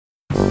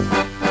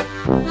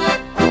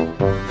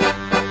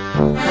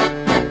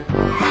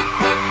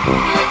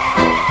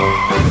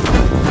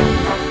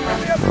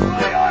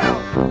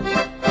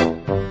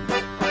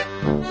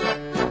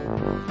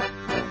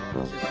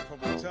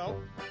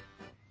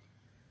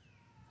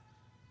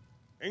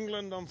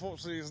England,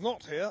 unfortunately, is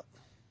not here.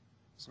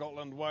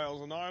 Scotland,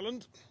 Wales and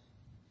Ireland.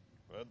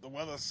 But the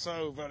weather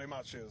so very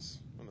much is.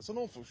 And it's an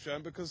awful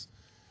shame because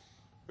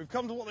we've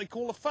come to what they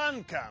call a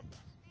fan camp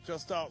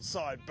just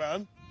outside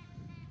Bern.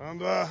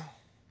 And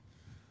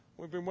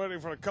we've been waiting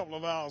for a couple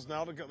of hours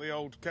now to get the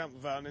old camp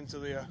van into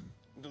the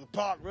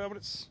park there, but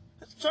it's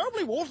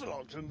terribly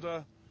waterlogged, and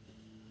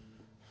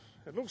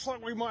it looks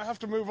like we might have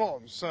to move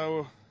on.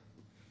 So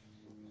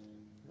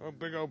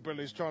big old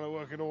Billy's trying to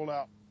work it all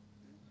out.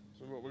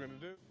 So what we're going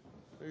to do,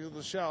 these are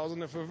the showers,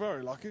 and if we're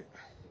very lucky,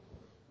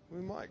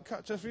 we might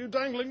catch a few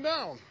dangling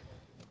down.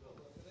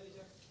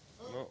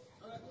 No.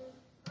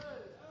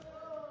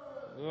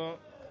 No.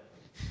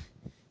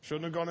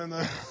 Shouldn't have gone in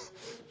there.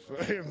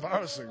 It's very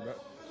embarrassing,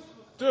 but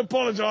do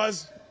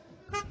apologise.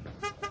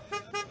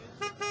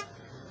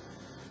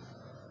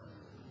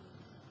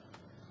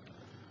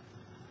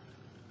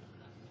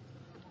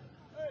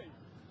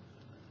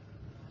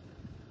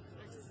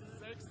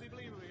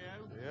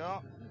 Yeah.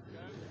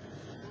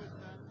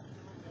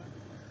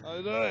 How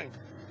you doing?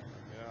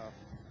 Yeah.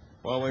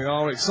 Well, we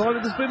are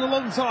excited. It's been a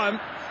long time.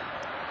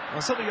 I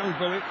said to young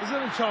Billy, is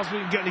there any chance we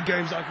can get any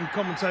games that I can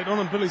commentate on?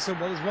 And Billy said,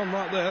 well, there's one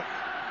right there.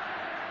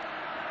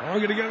 I'm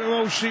going to get the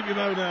old sheepy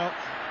mode out.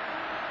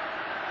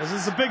 This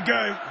is a big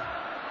game.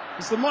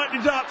 It's the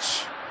mighty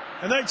Dutch,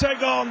 and they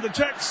take on the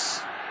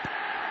Czechs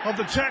of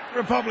the Czech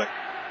Republic.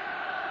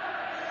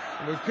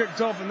 And we've kicked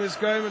off in this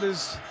game. It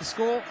is the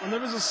score, and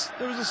there is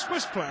a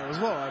Swiss player as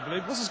well, I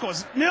believe. What's the score?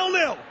 It's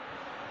 0-0.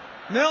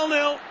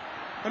 0-0.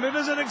 And it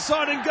is an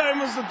exciting game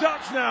as the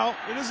Dutch now.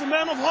 It is the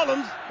men of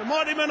Holland, the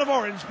mighty men of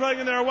Orange, playing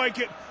in their away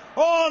kit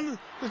on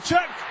the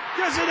Czech.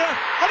 Gets in there,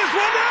 and it's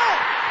 1-0.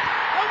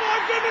 Oh my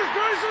goodness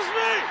gracious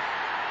me!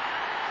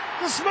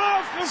 The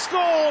Smurf has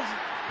scored.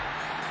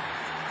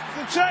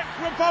 The Czech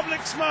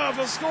Republic Smurf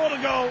has scored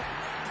a goal.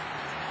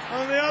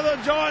 And the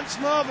other giant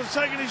Smurf has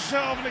taken his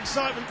shirt off in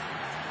excitement.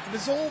 And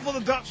it's all for the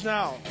Dutch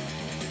now.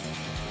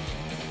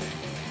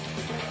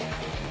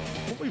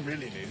 What we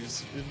really need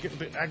is to get a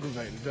bit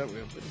aggravated, don't we?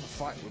 A bit of a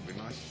fight would be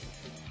nice.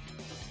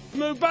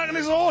 Move back and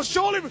it's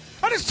surely. And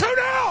it's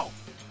 2-0!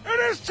 It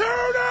is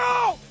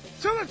 2-0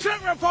 to the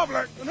Czech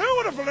Republic. And who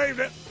would have believed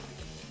it?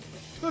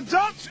 The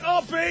Dutch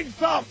are being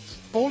thumped.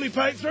 Bally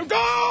paid through.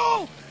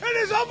 Goal! It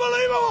is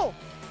unbelievable!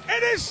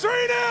 It is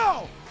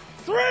 3-0!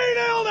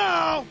 3-0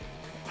 now!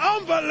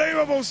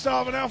 Unbelievable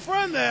stuff. And our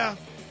friend there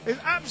is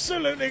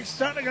absolutely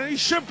ecstatic, and he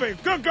should be.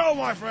 Good goal,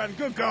 my friend.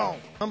 Good goal.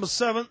 Number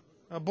 7,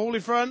 our Bally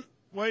friend,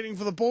 waiting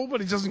for the ball,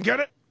 but he doesn't get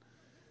it.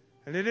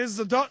 And it is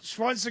the Dutch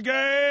once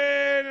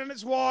again, and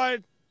it's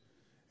wide.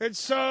 It's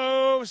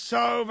so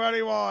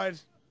very wide.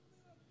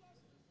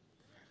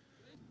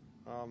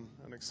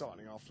 An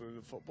exciting afternoon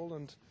of football,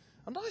 and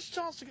a nice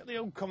chance to get the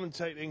old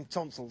commentating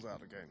tonsils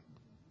out again.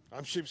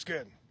 I'm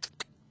Sheepskin.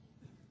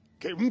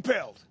 Keep 'em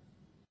peeled.